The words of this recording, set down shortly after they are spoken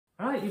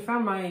Alright, you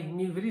found my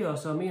new video,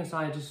 so me and Si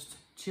are just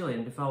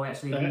chilling before we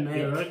actually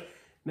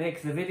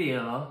make the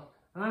video.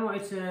 And I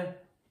wanted to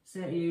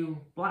say to you,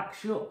 Black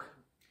Shuck.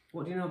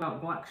 What do you know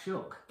about Black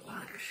Shuck?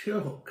 Black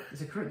Shuck?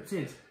 It's a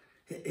cryptid.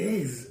 It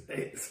is.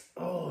 It's,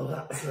 oh,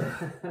 that's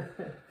a...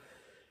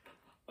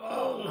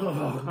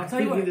 oh, I'll tell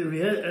you what...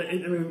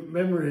 into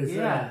my memories.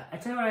 Yeah, I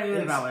tell you what I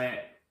heard about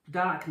it.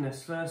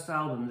 Darkness, first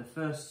album, the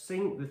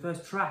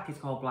first track is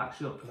called Black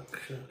Shuck. Black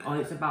Shuck.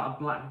 And it's about a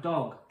black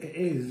dog. It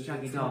is.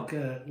 Shaggy it's dog.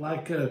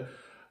 Like a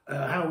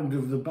Hound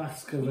of the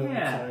Baskerville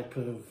type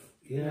of,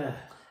 yeah.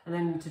 And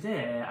then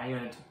today I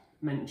heard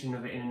mention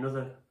of it in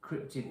another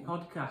cryptid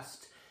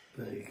podcast.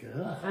 There you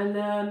go.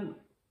 And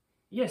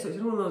yeah, so it's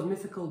one of those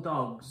mythical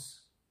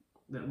dogs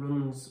that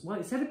runs, well,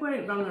 it said where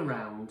it ran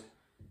around,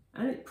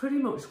 and it pretty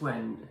much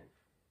went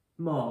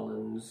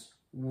moorlands,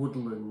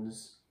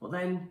 woodlands, but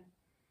then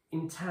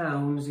in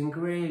towns, in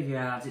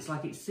graveyards, it's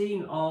like it's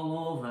seen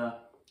all over.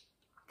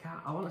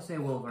 I want to say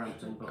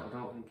Wolverhampton, but I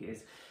don't think it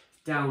is.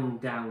 It's down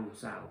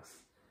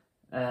south.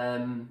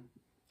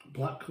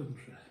 Black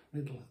country,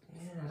 Midland.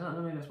 Yeah, I don't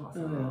know, maybe that's what I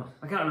thought.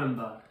 I can't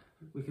remember.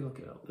 We can look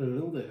it up. They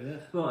will do, yeah.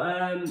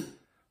 But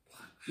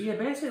yeah,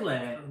 basically.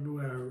 I don't know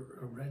where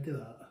I read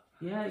that.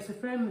 Yeah, it's a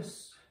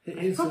famous.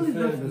 It's probably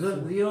famous.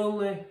 the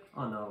only.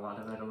 Oh no,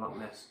 lad, I've heard of Loch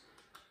Ness.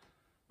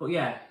 But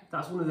yeah,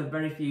 that's one of the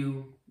very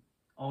few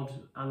odd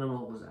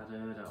animals I'd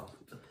heard of.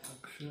 The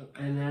Black Shuck.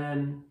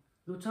 And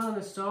they were telling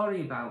a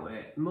story about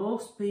it.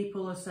 Most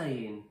people are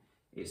saying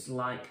it's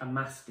like a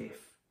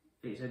mastiff.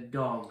 It's a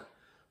dog.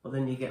 But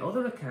then you get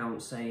other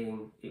accounts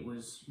saying it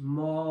was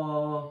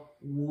more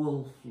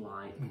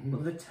wolf-like.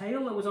 But the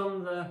tale that was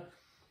on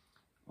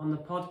the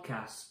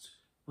podcast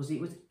was it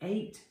was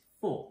 8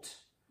 foot,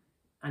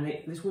 and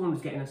this woman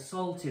was getting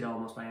assaulted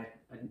almost by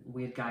a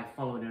weird guy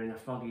following her in a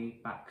foggy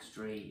back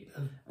street.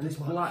 And this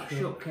Black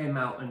Shuck came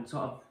out and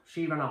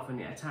she ran off and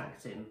it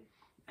attacked him.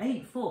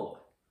 8 foot.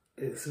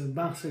 It's a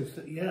massive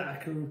thing. Yeah,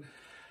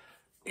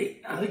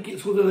 I think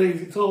it's one of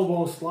these, it's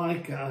almost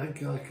like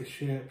a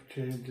shape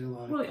changer.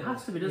 Well, it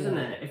has to be, doesn't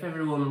it? If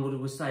everyone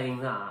was saying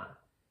that.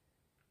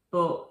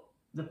 But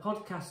the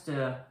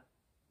podcaster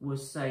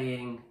was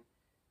saying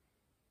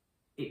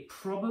it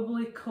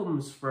probably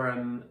comes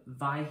from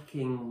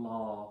Viking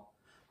lore.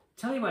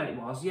 Tell you where it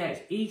was. Yeah,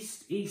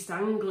 it's East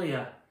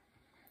Anglia.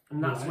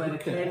 And that's where they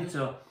came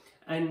to.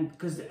 And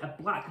because a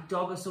black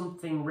dog or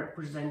something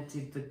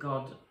represented the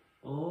god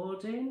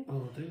Odin.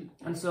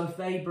 And so if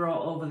they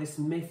brought over this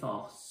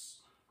mythos,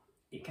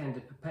 it kind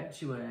of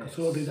perpetuates.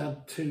 So Odin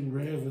had 2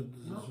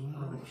 ravens as well.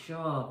 I'm not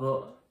sure,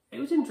 but it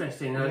was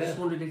interesting. I just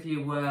wondered if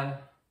you had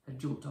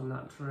jumped on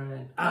that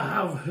train. I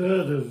have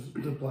heard of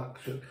the Black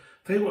Shuck.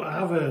 Tell you what I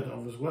have heard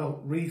of as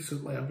well.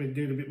 Recently, I've been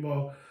doing a bit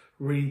more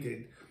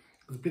reading.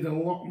 There's been a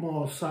lot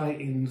more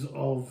sightings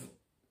of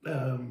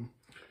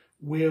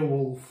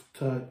werewolf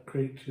type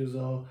creatures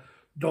or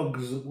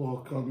dogs that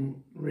walk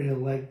on rear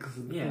legs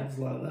and things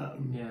like that,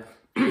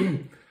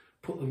 and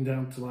put them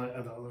down to, like,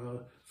 I don't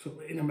know, so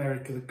in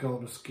America they call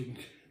them a skin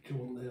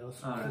changer, won't they, or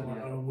something like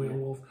that, or a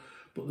werewolf.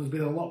 But there's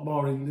been a lot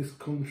more in this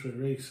country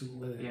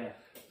recently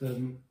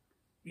than,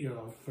 you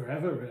know,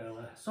 forever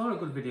really. I saw a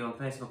good video on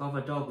Facebook of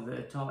a dog that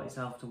had taught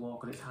itself to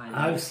walk on its hind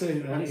I've legs.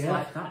 seen that, and it's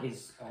like, that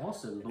is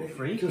awesome, but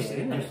freaky,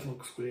 isn't it? It just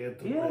looks weird,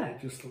 doesn't it?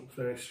 It just looks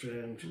very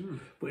strange.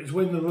 But it's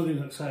when they're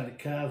running outside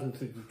the cars and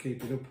things and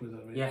keeping up with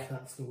them,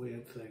 that's the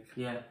weird thing.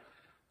 Yeah.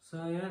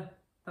 So yeah,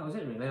 that was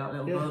it really, that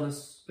little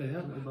bonus. Yeah,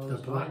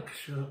 the Black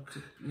Shuck.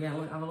 Yeah,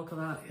 we'll have a look at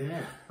that.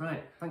 Yeah.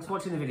 Right, thanks for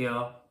watching the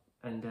video,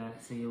 and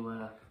see you...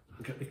 I'll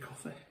get me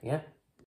coffee. Yeah.